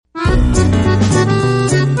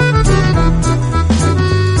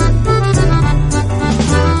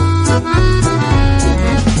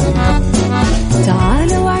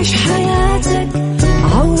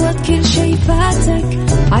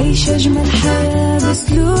الحياة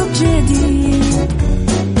بأسلوب جديد.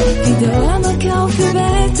 في دوامك أو في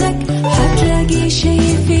بيتك حتلاقي شي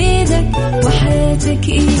يفيدك، وحياتك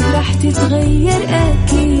إيه راح تتغير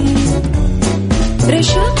أكيد.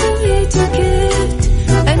 رشاق ويتوكيت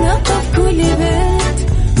أنا قف كل بيت،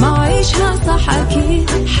 ما عيشها صح أكيد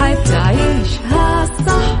حتعيشها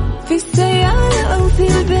صح. في السيارة أو في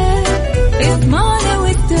البيت اسمعنا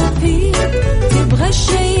والتوفيق، تبغى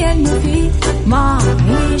الشيء المفيد ما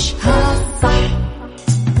عيشها صح.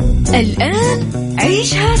 الآن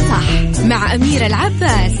عيشها صح مع أميرة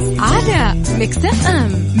العباس على ميكس اف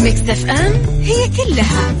ام. ميكس اف ام هي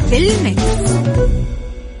كلها في الميكس.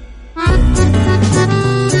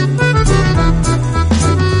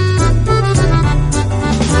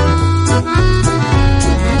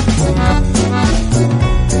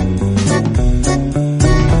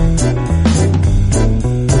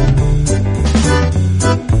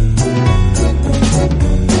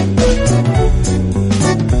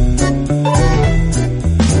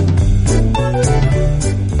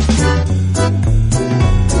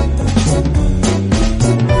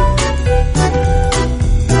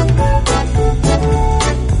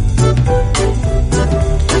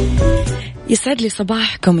 يسعد لي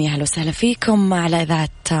صباحكم، يا هلا وسهلا فيكم على إذاعة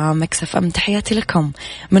ميكس اف ام. تحياتي لكم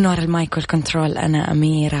من وراء المايك والكنترول، أنا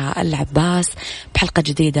أميرة العباس بحلقة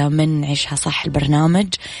جديدة من عيشها صح، البرنامج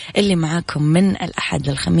اللي معاكم من الأحد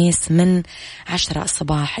للخميس من 10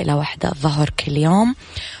 الصباح إلى 1 الظهر كل يوم،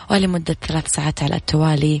 ولمدة 3 ساعات على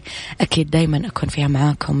التوالي. أكيد دايما أكون فيها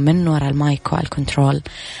معاكم من وراء المايك والكنترول،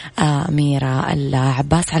 أميرة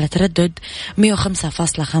العباس، على تردد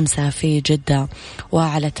 105.5 في جدة،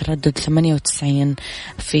 وعلى تردد 98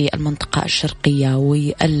 في المنطقة الشرقية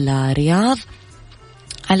والرياض،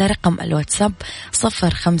 على رقم الواتساب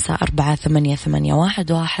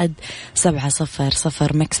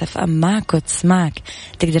 0548811700. ميكس اف ام معك وتسمعك.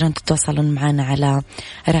 تقدرون تتواصلون معنا على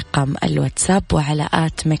رقم الواتساب وعلى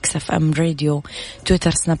ميكس اف ام راديو،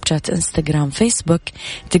 تويتر، سناب شات، انستغرام، فيسبوك.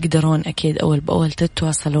 تقدرون أكيد أول بأول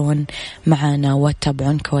تتواصلون معنا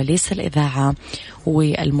وتتابعون كواليس الإذاعة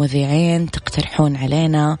والمذيعين، تقترحون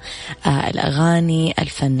علينا الأغاني،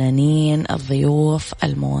 الفنانين، الضيوف،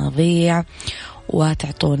 المواضيع،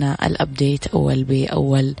 وتعطونا الأبديت أول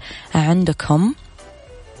بأول عندكم.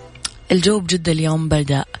 الجو بجدة اليوم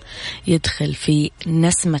بدأ يدخل في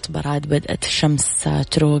نسمة براد، بدأت الشمس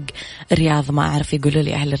تروق. الرياض ما أعرف، يقولوا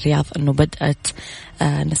لي أهل الرياض أنه بدأت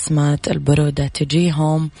نسمة البرودة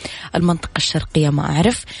تجيهم. المنطقة الشرقية ما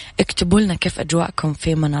أعرف، اكتبوا لنا كيف أجواءكم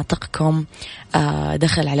في مناطقكم.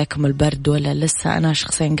 دخل عليكم البرد ولا لسه؟ أنا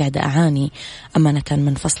شخصيا قاعدة أعاني أمانة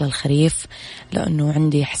من فصل الخريف، لأنه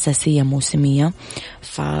عندي حساسية موسمية،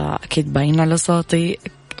 فأكيد باين على صوتي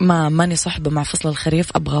ماني صحبة مع فصل الخريف.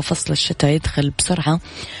 أبغى فصل الشتاء يدخل بسرعة،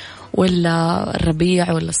 ولا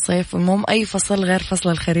الربيع ولا الصيف، المهم أي فصل غير فصل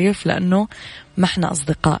الخريف، لأنه ما احنا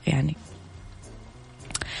أصدقاء يعني.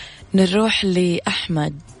 نروح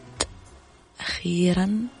لأحمد، أخيرا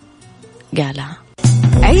قالها.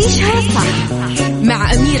 عيشها صح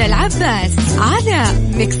مع أميرة العباس على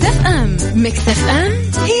ميكس اف ام. ميكس اف ام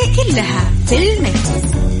هي كلها في الميكس.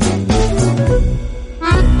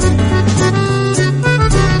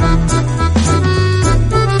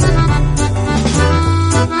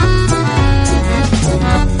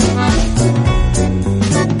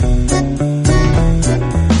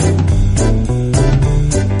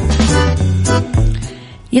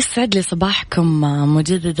 يسعد لي صباحكم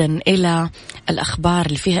مجددا إلى الأخبار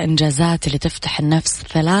اللي فيها إنجازات اللي تفتح النفس.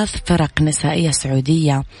 3 فرق نسائية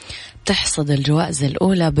سعودية تحصد الجوائز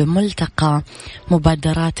الأولى بملتقى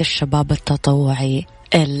مبادرات الشباب التطوعي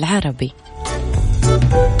العربي.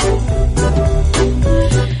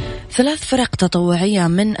 3 فرق تطوعية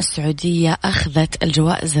من السعودية أخذت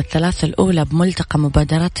الجوائز الثلاث الأولى بملتقى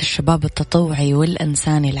مبادرات الشباب التطوعي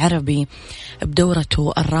والإنساني العربي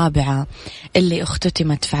بدورته الرابعة، اللي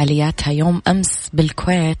اختتمت فعالياتها يوم أمس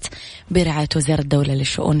بالكويت برعاية وزير الدولة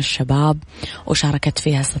لشؤون الشباب، وشاركت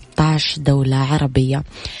فيها 16 دولة عربية.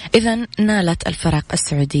 إذن نالت الفرق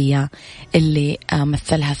السعودية اللي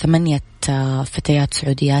مثلها 8 فتيات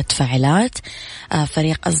سعوديات فاعلات،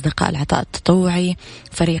 فريق أصدقاء العطاء التطوعي،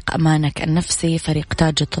 فريق أمانك النفسي، فريق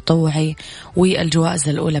تاج التطوعي، والجوائز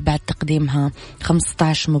الأولى بعد تقديمها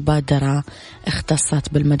 15 مبادرة اختصت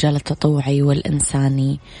بالمجال التطوعي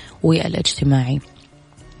والإنساني والاجتماعي.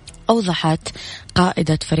 أوضحت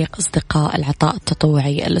قائدة فريق أصدقاء العطاء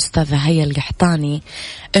التطوعي الأستاذة هيا القحطاني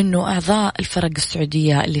أنه أعضاء الفرق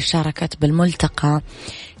السعودية اللي شاركت بالملتقى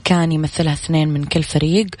كان يمثلها 2 من كل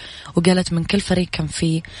فريق، وقالت من كل فريق كان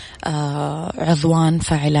فيه عضوان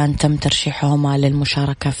فاعلان تم ترشيحهما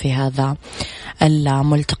للمشاركة في هذا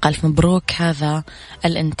الملتقى. ألف مبروك، هذا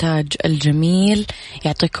الإنتاج الجميل،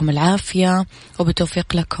 يعطيكم العافية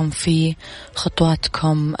وبتوفيق لكم في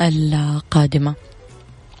خطواتكم القادمة.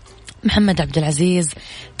 محمد عبد العزيز،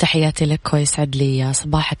 تحياتي لك ويسعد لي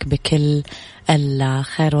صباحك بكل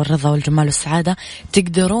الخير والرضا والجمال والسعادة.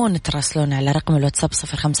 تقدرون تراسلون على رقم الواتساب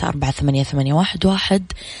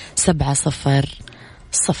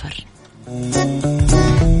 0548811700.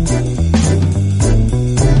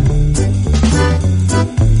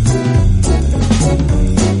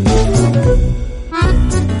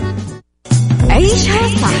 عيشها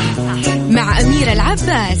صح مع أميرة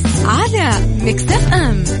العباس على ميكس اف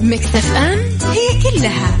ام. ميكس اف ام هي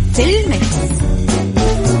كلها في الميكس.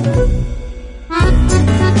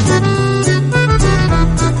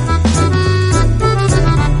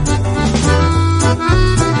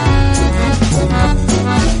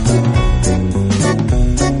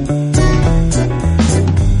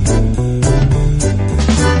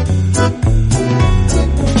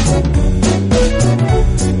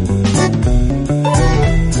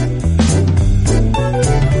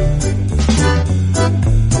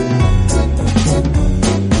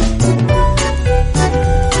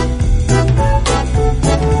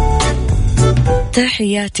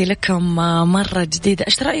 تحياتي لكم مرة جديدة.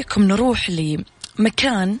 ايش رأيكم نروح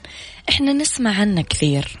لمكان احنا نسمع عنه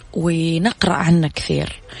كثير ونقرأ عنه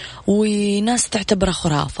كثير، وناس تعتبره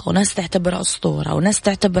خرافة، وناس تعتبره أسطورة، وناس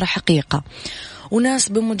تعتبره حقيقة، وناس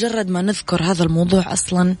بمجرد ما نذكر هذا الموضوع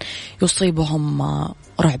أصلا يصيبهم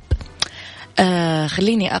رعب.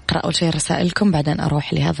 خليني أقرأ أول شيء رسائلكم بعدين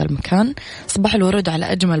أروح لهذا المكان. صباح الورود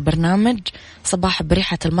على أجمل برنامج، صباح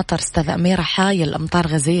بريحة المطر أستاذة أميرة، حايل الأمطار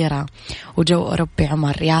غزيرة وجو أوروبي.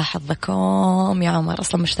 عمر، يا حظكم يا عمر،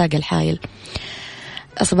 أصلا مشتاق الحايل.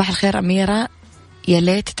 صباح الخير أميرة، يا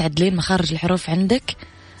ليت تعدلين مخارج الحروف عندك.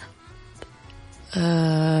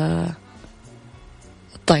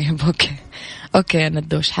 طيب أوكي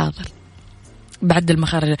ندوش، حاضر بعد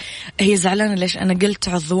المخارج. هي زعلانة ليش أنا قلت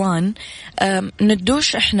عضوان.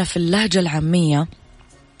 ندوش إحنا في اللهجة العامية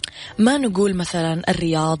ما نقول مثلا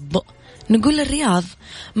الرياض، نقول الرياض،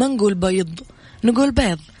 ما نقول بيض، نقول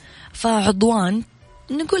بيض. فعضوان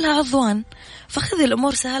نقولها عضوان. فخذي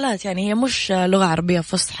الأمور سهلات، يعني هي مش لغة عربية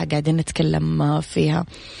فصحى قاعدين نتكلم فيها.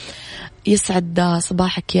 يسعد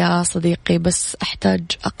صباحك يا صديقي، بس أحتاج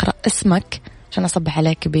أقرأ اسمك عشان أصبح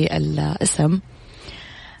عليك بالاسم.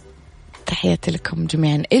 تحياتي لكم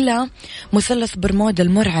جميعا. إلى مثلث برمودا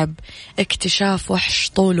المرعب، اكتشاف وحش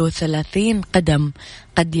طوله 30 قدم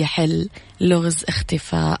قد يحل لغز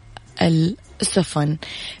اختفاء السفن.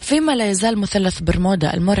 فيما لا يزال مثلث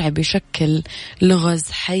برمودا المرعب يشكل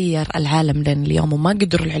لغز حير العالم لين اليوم، وما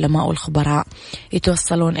قدروا العلماء والخبراء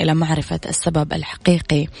يتوصلون إلى معرفة السبب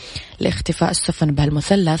الحقيقي لاختفاء السفن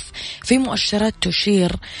بهالمثلث. في مؤشرات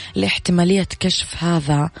تشير لاحتمالية كشف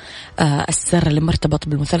هذا السر اللي مرتبط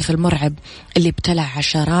بالمثلث المرعب اللي ابتلع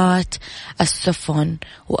عشرات السفن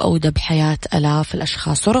وأودى بحياة آلاف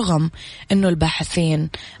الأشخاص. ورغم أنه الباحثين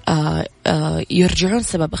يرجعون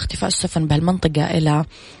سبب اختفاء السفن بهالمنطقة إلى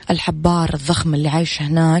الحبار الضخم اللي عايش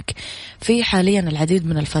هناك، في حاليا العديد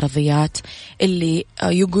من الفرضيات اللي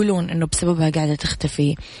يقولون أنه بسببها قاعدة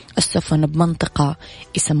تختفي السفن بمنطقة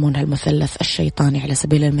يسمونها المثلث الشيطاني. على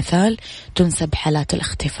سبيل المثال تنسب حالات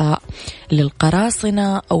الاختفاء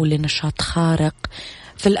للقراصنة أو لنشاط خارق.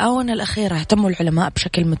 في الآونة الأخيرة اهتموا العلماء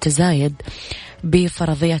بشكل متزايد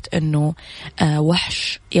بفرضية أنه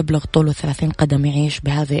وحش يبلغ طوله 30 قدم يعيش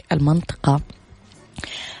بهذه المنطقة.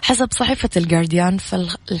 حسب صحيفة الجارديان،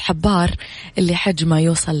 فالحبار اللي حجمه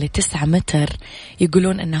يوصل ل9 متر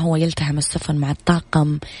يقولون أنه هو يلتهم السفن مع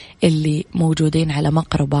الطاقم اللي موجودين على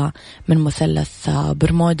مقربة من مثلث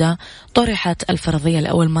برمودا. طرحت الفرضية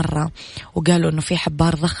لأول مرة وقالوا أنه في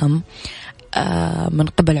حبار ضخم من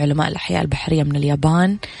قبل علماء الأحياء البحرية من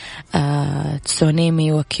اليابان،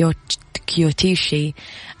 تسونيمي وكيوتيشي،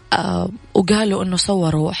 وقالوا أنه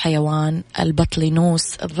صوروا حيوان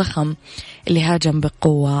البطلينوس الضخم اللي هاجم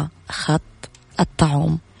بقوة خط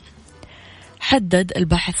الطعوم. حدد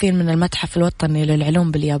الباحثين من المتحف الوطني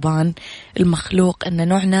للعلوم باليابان المخلوق أنه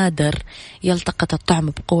نوع نادر يلتقط الطعم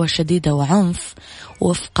بقوة شديدة وعنف،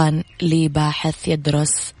 وفقا لباحث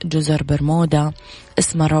يدرس جزر برمودا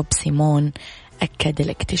اسمه روب سيمون. أكد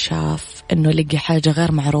الاكتشاف أنه لقي حاجة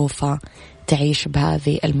غير معروفة تعيش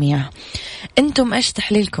بهذه المياه. أنتم إيش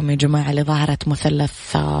تحليلكم يا جماعة لظاهرة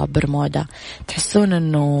مثلث برمودا؟ تحسون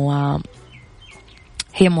أنه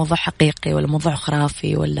هي موضوع حقيقي ولا موضوع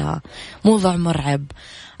خرافي ولا موضوع مرعب؟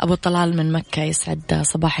 أبو طلال من مكة يسعد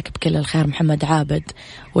صباحك بكل الخير. محمد عابد،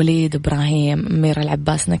 وليد إبراهيم، أميرة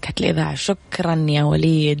العباس نكهة الإذاعة، شكرا يا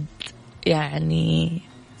وليد، يعني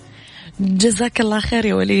جزاك الله خير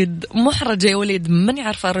يا وليد. محرجة يا وليد، ماني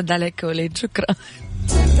عارفة أرد عليك يا وليد، شكرا.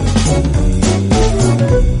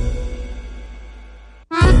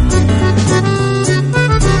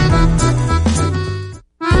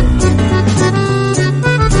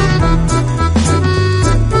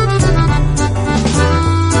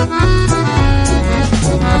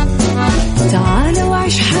 تعال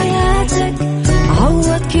وعيش حياتك،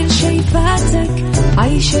 عوض كل شي فاتك،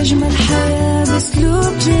 عيش أجمل حياة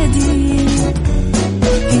بأسلوب جديد.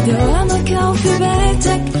 في دوامك أو في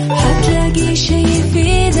بيتك حتلاقي شي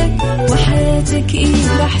يفيدك، وحياتك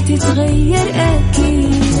إيه راح تتغير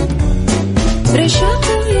أكيد. رشاق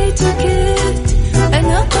ويتوكيت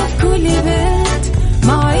أنا في كل بيت،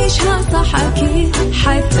 ما عيشها صح أكيد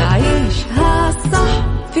حتعيشها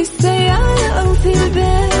صح. في السيارة أو في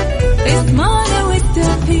البيت اسمعنا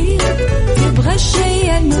والتوفيق، تبغى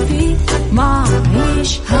الشيء المفيد ما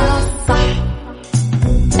عيشها صح.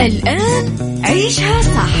 الآن عيشها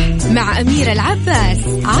صح مع أميرة العباس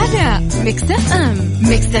على ميكس اف ام.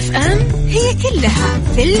 ميكس اف ام هي كلها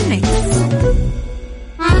في الميكس.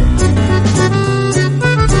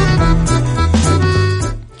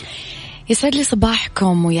 يسعد لي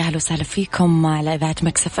صباحكم ويا أهلا وسهلا فيكم على إذاعة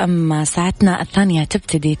ميكس اف ام. ساعتنا الثانية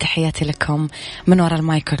تبتدي. تحياتي لكم من وراء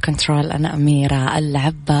المايكل كنترول، أنا أميرة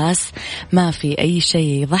العباس. ما في أي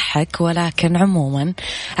شيء يضحك، ولكن عموما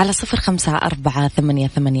على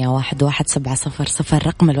 0548811700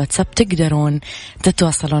 رقم الواتساب تقدرون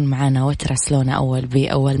تتواصلون معنا وتراسلونا أول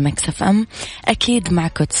بأول. ميكس اف ام أكيد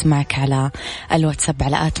معك وتسمعك على الواتساب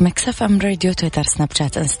على آت ميكس اف ام راديو، تويتر، سناب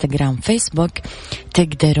شات، انستغرام، فيسبوك.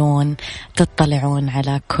 تقدرون تطلعون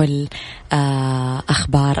على كل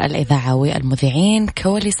أخبار الإذاعة والمذيعين،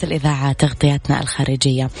 كواليس الإذاعة، تغطياتنا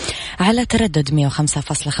الخارجية على تردد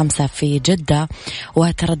 105.5 في جدة،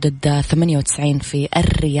 وتردد 98 في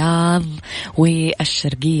الرياض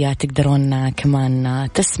والشرقية. تقدرون كمان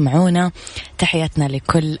تسمعونا. تحياتنا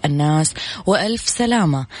لكل الناس، وألف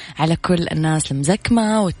سلامة على كل الناس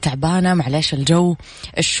المزكمة والتعبانة. معلش الجو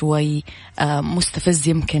شوي مستفز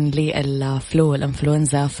يمكن للفلو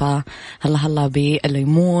والإنفلونزا، فهلا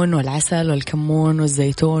بالليمون والعسل والكمون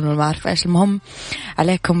والزيتون والما أعرف إيش. المهم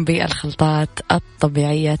عليكم بالخلطات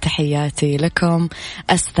الطبيعية. تحياتي لكم.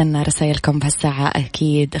 أستنى رسائلكم بهالساعة.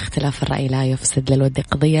 أكيد اختلاف الرأي لا يفسد للود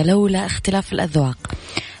قضية، لولا اختلاف الأذواق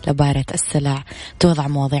لبارة السلع. توضع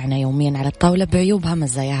مواضيعنا يوميا على الطاولة بعيوبها،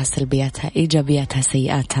 مزاياها، سلبياتها، إيجابياتها،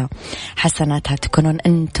 سيئاتها، حسناتها. تكونون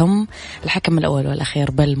أنتم الحكم الأول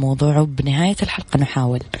والأخير بالموضوع، وبنهاية الحلقة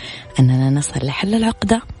نحاول أننا نصل لحل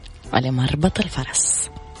العقدة ولمربط الفرس.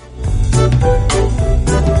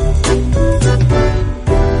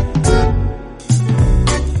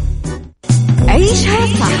 عيشها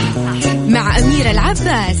صح مع أميرة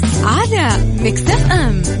العباس على ميكس اف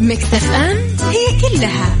ام. ميكس اف ام هي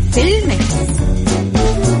كلها في الميكس.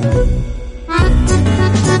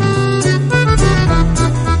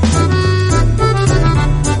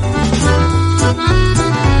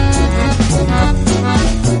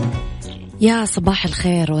 يا صباح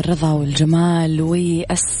الخير والرضا والجمال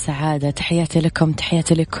والسعادة. تحياتي لكم،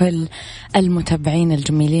 تحياتي لكل المتابعين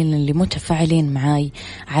الجميلين اللي متفاعلين معاي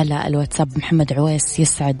على الواتساب. محمد عويس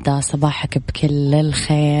يسعد صباحك بكل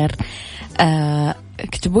الخير.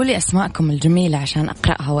 اكتبوا لي أسماءكم الجميلة عشان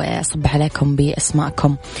أقرأها وأصبح عليكم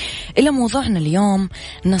بأسماءكم. إلى موضوعنا اليوم،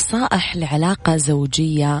 نصائح لعلاقة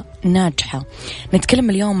زوجية ناجحة. نتكلم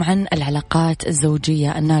اليوم عن العلاقات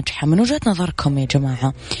الزوجية الناجحة من وجهة نظركم يا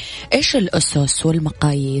جماعة. إيش الأسس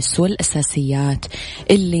والمقاييس والأساسيات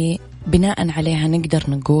اللي بناء عليها نقدر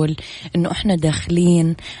نقول إنه إحنا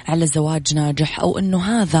داخلين على زواج ناجح، أو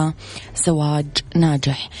إنه هذا زواج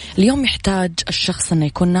ناجح؟ اليوم يحتاج الشخص إنه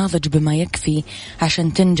يكون ناضج بما يكفي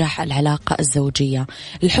عشان تنجح العلاقة الزوجية.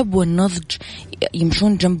 الحب والنضج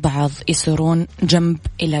يمشون جنب بعض، يصيرون جنب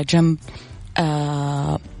إلى جنب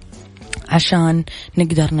عشان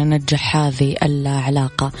نقدر ننجح هذه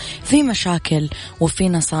العلاقة. في مشاكل وفي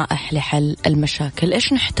نصائح لحل المشاكل.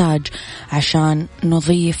 إيش نحتاج عشان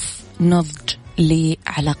نضيف نضج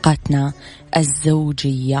لعلاقاتنا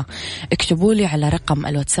الزوجية؟ اكتبوا لي على رقم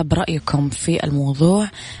الواتساب رأيكم في الموضوع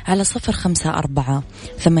على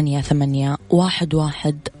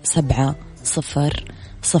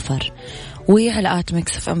 0548811700. وعلى آت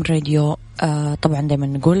ميكس اف ام راديو. طبعا دايما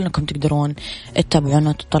نقول انكم تقدرون تتابعونا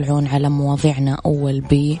وتطلعون على مواضيعنا اول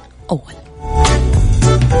باول.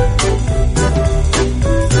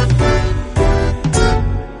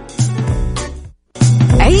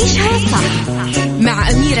 عيشها صح مع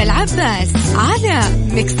أميرة العباس على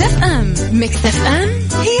ميكس اف ام. ميكس اف ام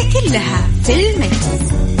هي كلها في الميكس.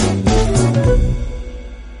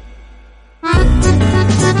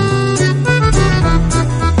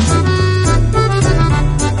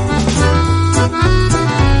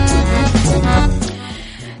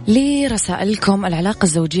 لرسائلكم. العلاقة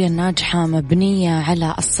الزوجية الناجحة مبنية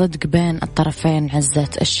على الصدق بين الطرفين. عزة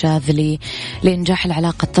الشاذلي. لإنجاح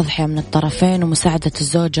العلاقة التضحية من الطرفين ومساعدة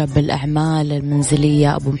الزوجة بالأعمال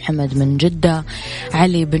المنزلية. أبو محمد من جدة.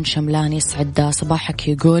 علي بن شملان يسعد صباحك،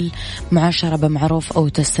 يقول معاشرة بمعروف أو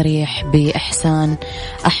تسريح بإحسان.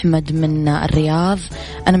 أحمد من الرياض.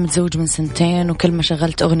 أنا متزوج من 2 وكل ما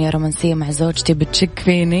شغلت أغنية رومانسية مع زوجتي بتشك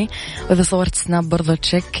فيني، وإذا صورت سناب برضو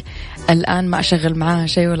تشك. الآن ما أشغل معاها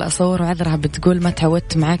شيء ولا أصور، وعذرها بتقول ما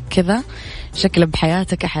تعودت معك كذا، شكل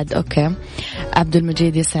بحياتك أحد. أوكي. عبد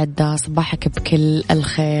المجيد يسعد صباحك بكل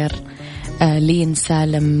الخير. لين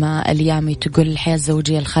سالم اليامي تقول الحياة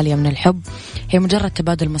الزوجية الخالية من الحب هي مجرد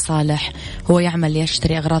تبادل مصالح. هو يعمل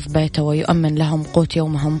ليشتري أغراض بيته ويؤمن لهم قوت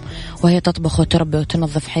يومهم، وهي تطبخ وتربي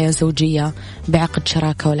وتنظف. حياة زوجية بعقد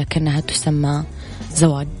شراكة ولكنها تسمى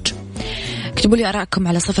زواج. اكتبوا لي آراءكم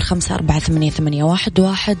على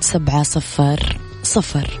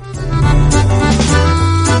 0548811700.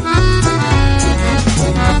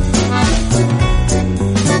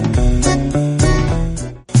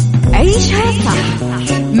 عيشها صح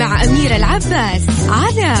مع أميرة العباس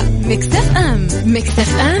على ميكس اف ام. ميكس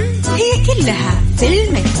اف ام هي كلها في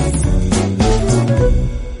الميكس.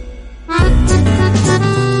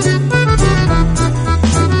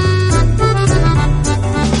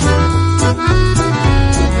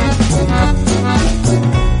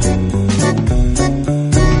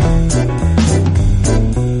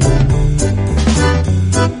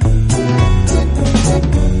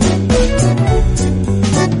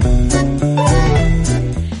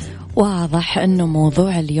 واضح أنه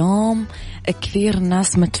موضوع اليوم كثير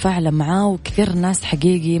ناس متفاعلة معاه، وكثير ناس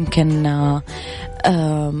حقيقي يمكن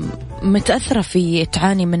متأثرة فيه،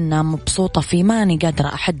 تعاني منه، مبسوطة فيه، ماني قادرة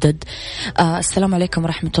أحدد. السلام عليكم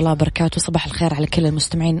ورحمة الله وبركاته. صباح الخير على كل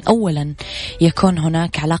المستمعين. أولا يكون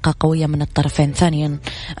هناك علاقة قوية من الطرفين. ثانيا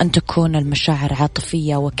أن تكون المشاعر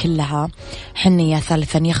عاطفية وكلها حنية.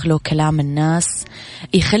 ثالثا يخلوا كلام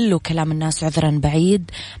الناس عذرا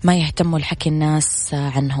بعيد، ما يهتموا لحكي الناس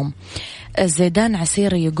عنهم. زيدان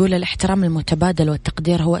عسيري يقول الاحترام المتبادل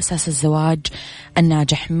والتقدير هو أساس الزواج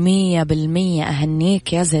الناجح. 100%.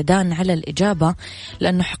 أهنيك يا زيدان على الإجابة،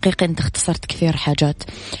 لأنه حقيقي أنت اختصرت كثير حاجات.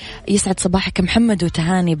 يسعد صباحك محمد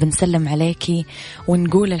وتهاني، بنسلم عليكي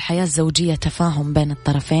ونقول الحياة الزوجية تفاهم بين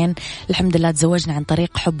الطرفين. الحمد لله تزوجنا عن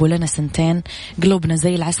طريق حب ولنا 2 قلوبنا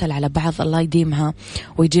زي العسل على بعض. الله يديمها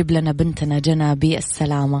ويجيب لنا بنتنا جنى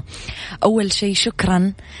بالسلامة. أول شيء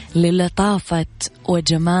شكرا للطافة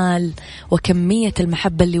وجمال وكمية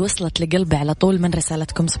المحبة اللي وصلت لقلبي على طول من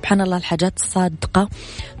رسالتكم. سبحان الله، الحاجات الصادقة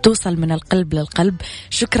توصل من القلب للقلب.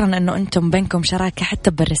 شكرا أنه أنتم بينكم شراكة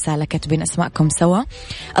حتى بالرسالة، كاتبين أسماءكم سوا.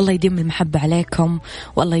 الله يديم المحبة عليكم،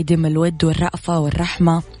 والله يديم الود والرأفة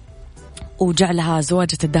والرحمة، وجعلها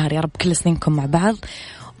زواجة الدهر يا رب. كل سنينكم مع بعض،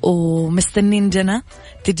 ومستنين جنى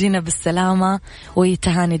تجينا بالسلامة،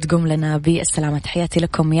 ويتهاني تقوم لنا بالسلامة. تحياتي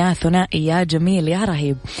لكم يا ثنائي يا جميل يا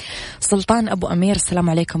رهيب. سلطان أبو أمير، السلام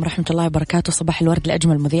عليكم ورحمة الله وبركاته. صباح الورد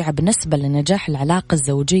لأجمل مذيعة. بالنسبة لنجاح العلاقة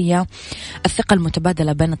الزوجية الثقة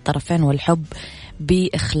المتبادلة بين الطرفين والحب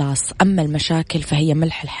بإخلاص. أما المشاكل فهي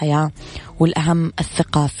ملح الحياة، والأهم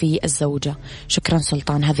الثقة في الزوجة. شكرا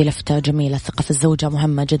سلطان، هذه لفتة جميلة. الثقة في الزوجة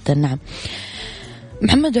مهمة جدا. نعم.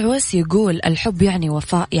 محمد عويس يقول الحب يعني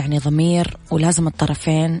وفاء، يعني ضمير، ولازم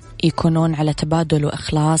الطرفين يكونون على تبادل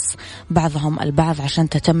وإخلاص بعضهم البعض عشان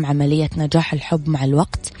تتم عملية نجاح الحب مع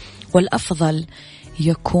الوقت. والأفضل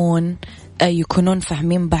يكونون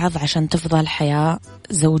فاهمين بعض عشان تفضل حياة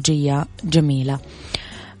زوجية جميلة.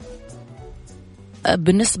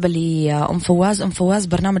 بالنسبة لي أم فواز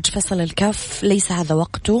برنامج فصل الكف ليس هذا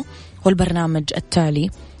وقته، والبرنامج التالي،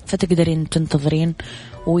 فتقدرين تنتظرين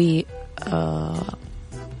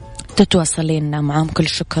تتواصلين معهم. كل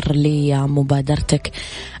شكر لمبادرتك.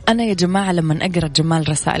 أنا يا جماعة لما أقرأ جمال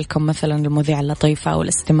رسائلكم مثلا المذيعة اللطيفة أو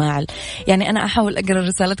الاستماع، يعني أنا أحاول أقرأ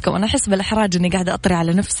رسالتكم، أنا أحس بالإحراج أني قاعدة أطري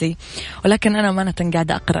على نفسي، ولكن أنا أمانة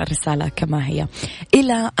قاعدة أقرأ الرسالة كما هي.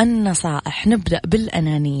 إلى النصائح، نبدأ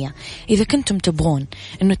بالأنانية. إذا كنتم تبغون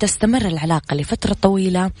أنه تستمر العلاقة لفترة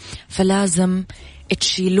طويلة فلازم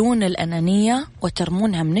تشيلون الأنانية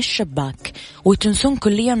وترمونها من الشباك وتنسون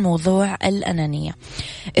كليا موضوع الأنانية.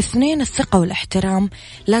 2 الثقة والاحترام،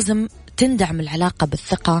 لازم تندعم العلاقة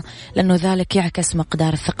بالثقة، لأنه ذلك يعكس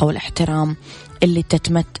مقدار الثقة والاحترام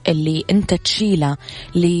اللي أنت تشيله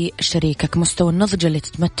لشريكك، مستوى النضج اللي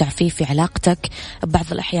تتمتع فيه في علاقتك. بعض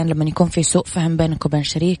الأحيان لما يكون في سوء فهم بينك وبين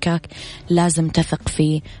شريكك لازم تثق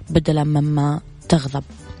فيه بدلا مما تغضب.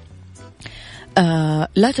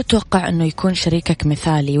 لا تتوقع أنه يكون شريكك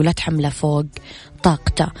مثالي ولا تحمله فوق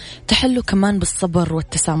طاقته. تحلوا كمان بالصبر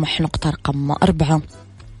والتسامح. نقطة رقم 4،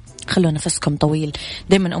 خلوا نفسكم طويل.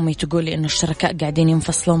 دايما أمي تقولي إنه الشركاء قاعدين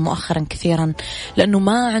ينفصلون مؤخرا كثيرا لأنه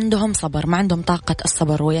ما عندهم صبر، ما عندهم طاقة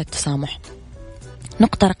الصبر والتسامح.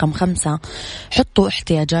 نقطة رقم 5، حطوا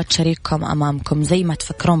احتياجات شريككم أمامكم. زي ما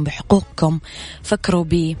تفكرون بحقوقكم فكروا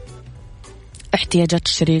باحتياجات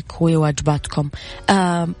الشريك وواجباتكم.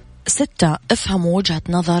 6، افهموا وجهة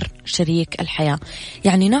نظر شريك الحياة.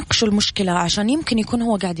 يعني ناقشوا المشكلة، عشان يمكن يكون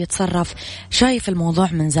هو قاعد يتصرف شايف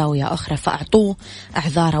الموضوع من زاوية أخرى، فأعطوه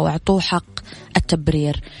أعذاره وأعطوه حق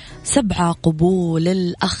التبرير. 7، قبول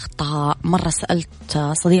الأخطاء. مرة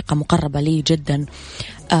سألت صديقة مقربة لي جدا،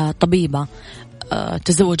 طبيبة،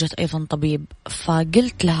 تزوجت أيضا طبيب،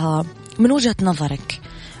 فقلت لها من وجهة نظرك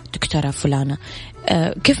دكتورة فلانة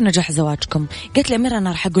كيف نجح زواجكم؟ قالت لي أميرة أنا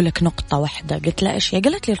راح أقول لك نقطة واحدة. قلت لها إيش هي؟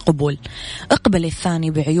 قالت لي القبول. اقبل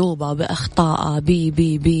الثاني بعيوبه بأخطاءه بي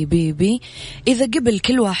بي بي بي بي إذا قبل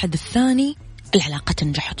كل واحد الثاني العلاقة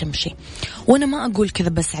تنجح وتمشي. وأنا ما أقول كذا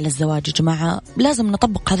بس على الزواج يا جماعة، لازم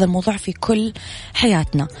نطبق هذا الموضوع في كل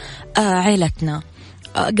حياتنا، عائلتنا،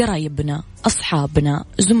 قرايبنا، أصحابنا،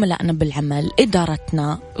 زملائنا بالعمل،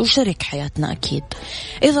 إدارتنا وشريك حياتنا. أكيد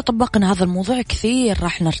إذا طبقنا هذا الموضوع كثير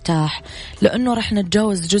راح نرتاح، لأنه راح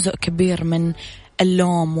نتجاوز جزء كبير من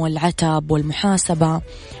اللوم والعتب والمحاسبة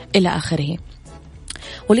إلى آخره.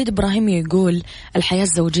 وليد إبراهيم يقول الحياة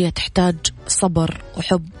الزوجية تحتاج صبر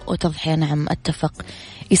وحب وتضحية. نعم أتفق.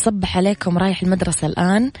 يصبح عليكم رايح المدرسة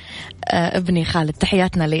الآن ابني خالد،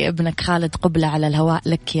 تحياتنا لابنك خالد قبلة على الهواء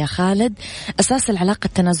لك يا خالد. أساس العلاقة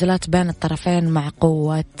التنازلات بين الطرفين مع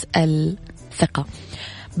قوة الثقة.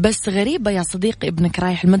 بس غريبة يا صديقي، ابنك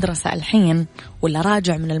رايح المدرسة الحين ولا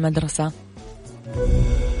راجع من المدرسة؟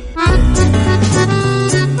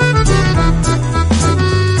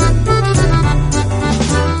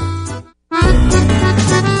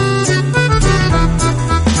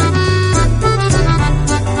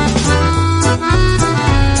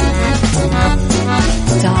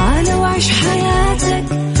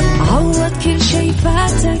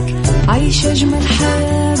 عيش أجمل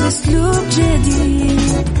حياة بأسلوب جديد،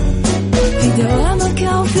 في دوامك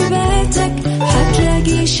أو في بيتك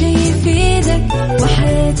حتلاقي شي يفيدك،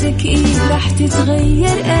 وحياتك إيه راح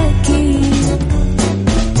تتغير أكيد.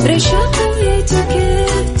 رشاق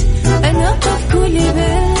ويتوكيت أنا قف كل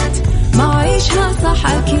بيت، ما عيشها صح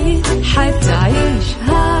أكيد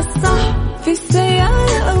حتعيشها صح، في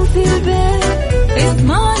السيارة أو في البيت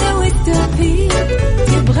اسمعنا والتوفيق،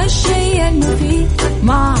 تبغى الشي المفيد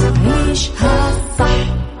ما عيشها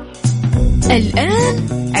صح.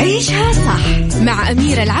 الآن عيشها صح مع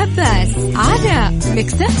أميرة العباس على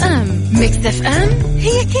ميكس اف ام. ميكس اف ام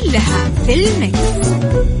هي كلها في الميكس.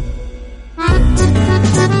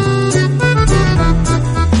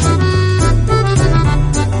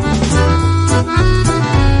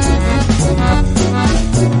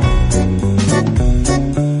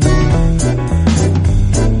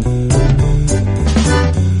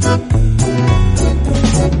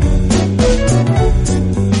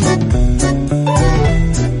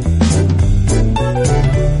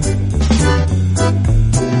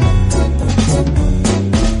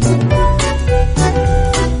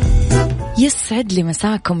 يسعد لي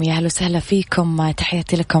مساكم، يا هلا وسهلا فيكم.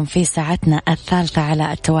 تحياتي لكم في ساعتنا الثالثة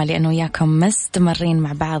على التوالي، أنه وياكم مستمرين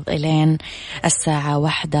مع بعض إلين الساعة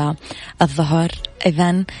 1 الظهر.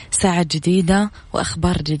 إذن ساعة جديدة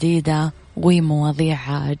وأخبار جديدة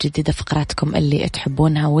ومواضيع جديدة، فقراتكم اللي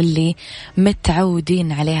تحبونها واللي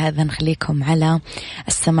متعودين عليها. إذن خليكم على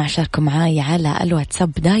السماع، شاركوا معاي على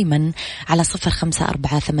الواتساب دايما على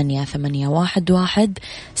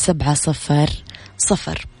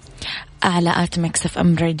 0548811700 على ميكس اف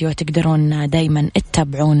ام راديو. تقدرون دايما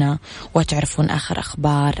تتابعونا وتعرفون آخر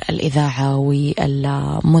أخبار الإذاعة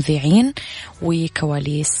والمذيعين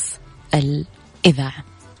وكواليس الإذاعة.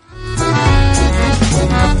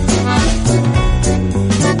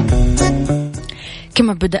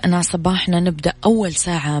 كما بدأنا صباحنا، نبدأ أول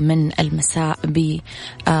ساعة من المساء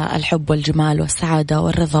بالحب والجمال والسعادة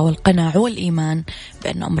والرضا والقناعة والإيمان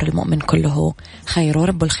بأن أمر المؤمن كله خير،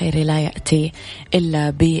 ورب الخير لا يأتي إلا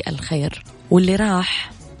بالخير. واللي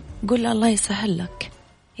راح قول الله يسهل لك.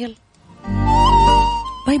 يلا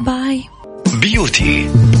باي باي.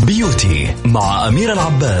 بيوتي مع أميرة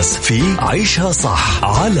العباس في عيشها صح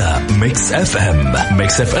على ميكس اف ام.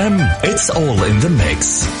 ميكس اف ام it's all in the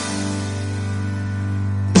mix.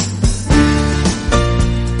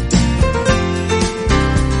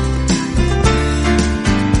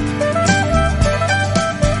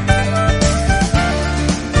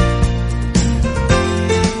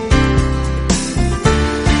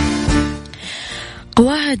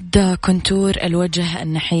 قواعد كونتور الوجه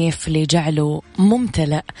النحيف لجعله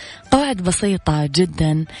ممتلئ، قواعد بسيطة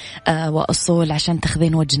جدا وأصول عشان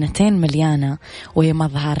تخذين وجنتين مليانة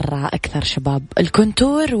ومظهر أكثر شباب.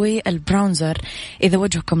 الكونتور والبراونزر إذا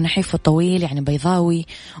وجهكم نحيف وطويل يعني بيضاوي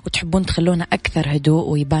وتحبون تخلونه أكثر هدوء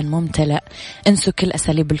ويبان ممتلئ، انسوا كل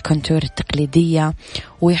أساليب الكونتور التقليدية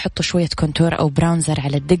ويحطوا شوية كونتور أو براونزر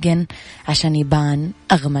على الدقن عشان يبان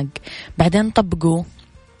أغمق. بعدين طبقوا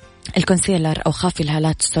الكونسيلر أو خافي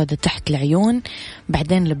الهالات السوداء تحت العيون،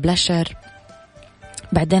 بعدين البلاشر،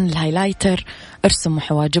 بعدين الهايلايتر. ارسموا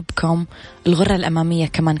حواجبكم، الغرة الأمامية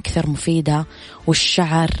كمان كثير مفيدة،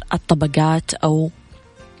 والشعر الطبقات أو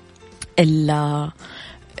اللي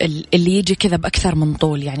يجي كذا بأكثر من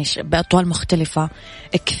طول يعني بأطوال مختلفة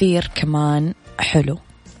كثير كمان حلو.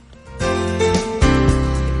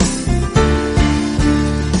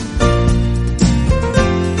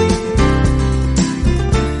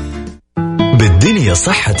 بالدنيا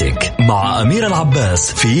صحتك مع أميرة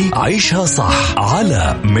العباس في عيشها صح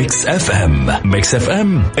على ميكس اف ام. ميكس اف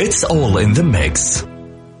ام it's all in the mix.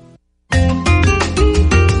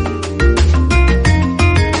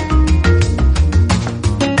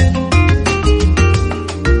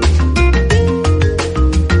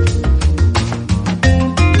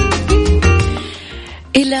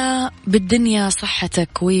 بالدنيا صحتك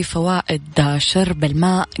وفوائد شرب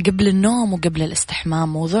الماء قبل النوم وقبل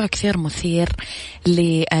الاستحمام، موضوع كثير مثير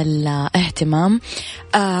للاهتمام.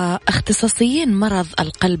 اختصاصيين مرض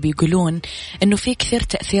القلب يقولون انه في كثير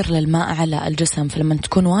تأثير للماء على الجسم، فلما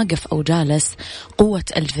تكون واقف او جالس قوة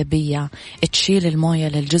الجاذبية تشيل الموية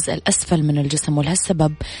للجزء الاسفل من الجسم،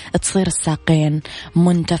 ولهالسبب تصير الساقين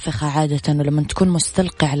منتفخة عادة، ولما تكون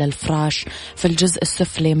مستلقي على الفراش في الجزء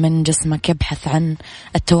السفلي من جسمك يبحث عن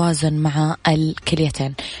التوازن مع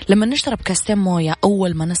الكليتين. لما نشرب كاستين موية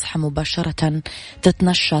أول ما نصحى مباشرة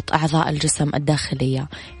تتنشط أعضاء الجسم الداخلية.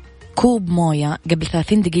 كوب موية قبل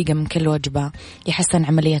 30 دقيقة من كل وجبة يحسن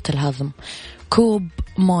عملية الهضم. كوب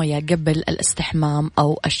موية قبل الاستحمام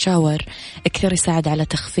أو الشاور كثير يساعد على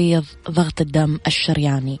تخفيض ضغط الدم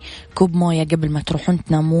الشرياني. كوب موية قبل ما تروحون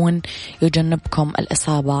تنامون يجنبكم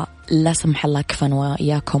الإصابة لا سمح الله كفن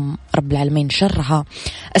وإياكم رب العالمين شرها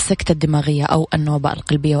السكتة الدماغية أو النوبة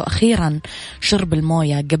القلبية. وأخيرا شرب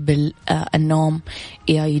الموية قبل النوم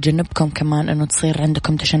يجنبكم كمان أنه تصير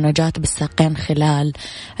عندكم تشنجات بالساقين خلال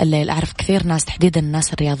الليل. أعرف كثير ناس تحديدا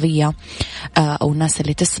الناس الرياضية أو الناس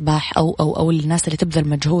اللي تسبح أو الناس اللي تبذل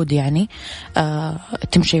مجهود يعني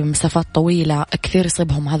تمشي مسافات طويلة كثير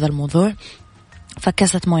يصيبهم هذا الموضوع،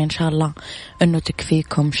 فكاسة موية إن شاء الله أنه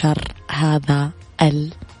تكفيكم شر هذا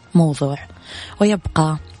الموضوع.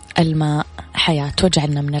 ويبقى الماء حياة،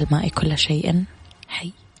 وجعلنا من الماء كل شيء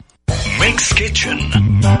حي.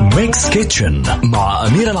 ميكس كيتشن مع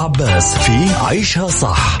أميرة العباس في عيشها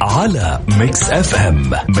صح على ميكس اف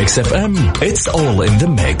ام. ميكس اف ام it's all in the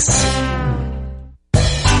mix.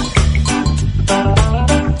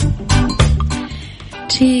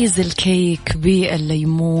 تشيز الكيك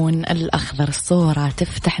بالليمون الأخضر، الصورة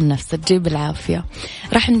تفتح النفس تجيب العافية.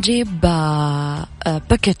 راح نجيب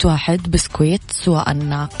باكيت واحد بسكويت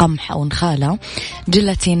سواء قمح أو نخالة،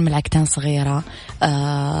 جيلاتين ملعقتين صغيرة،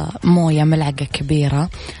 موية ملعقة كبيرة،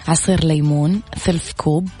 عصير ليمون ثلث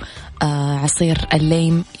كوب، عصير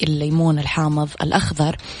الليمون الحامض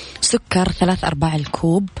الأخضر، سكر 3/4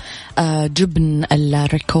 الكوب، جبن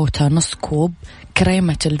الريكوتا نص كوب،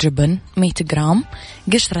 كريمة الجبن 100 جرام،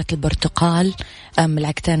 قشرة البرتقال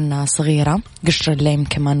ملعقتين صغيرة، قشر الليم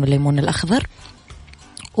كمان والليمون الأخضر،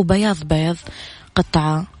 وبياض بيض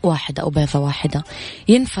قطعة واحدة أو بيضة واحدة.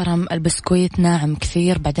 ينفرم البسكويت ناعم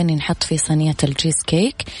كثير، بعدين ينحط في صينية التشيز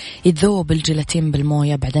كيك، يتذوب الجيلاتين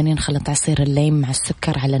بالموية، بعدين ينخلط عصير الليم مع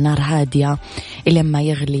السكر على نار هادية إلى ما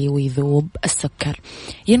يغلي ويذوب السكر.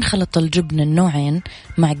 ينخلط الجبن النوعين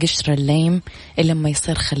مع قشر الليم إلى ما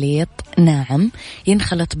يصير خليط ناعم.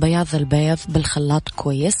 ينخلط بياض البيض بالخلاط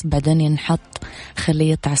كويس، بعدين ينحط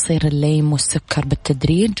خليط عصير الليم والسكر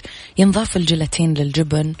بالتدريج. ينضاف الجيلاتين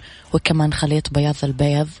للجبن وكمان خليط بياض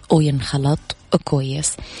البيض وينخلط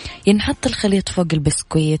كويس. ينحط الخليط فوق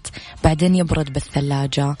البسكويت، بعدين يبرد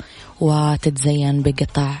بالثلاجة وتتزين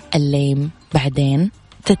بقطع الليم، بعدين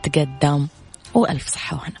تتقدم. وألف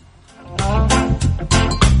صحة وهنا.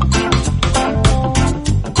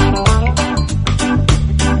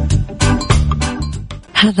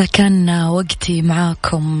 هذا كان وقتي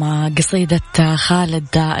معاكم. قصيدة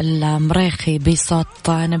خالد المريخي بصوت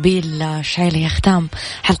نبيل شعيلي يختام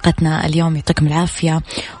حلقتنا اليوم. يعطيكم العافية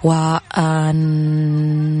ونلتقي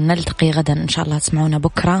غدا إن شاء الله. تسمعونا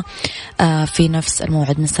بكرة في نفس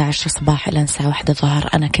الموعد من الساعة 10 صباح إلى الساعة 1 ظهر.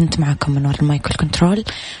 أنا كنت معكم من وراء المايك والكنترول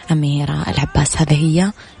أميرة العباس. هذه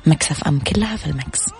هي مكس اف ام، كلها في المكس.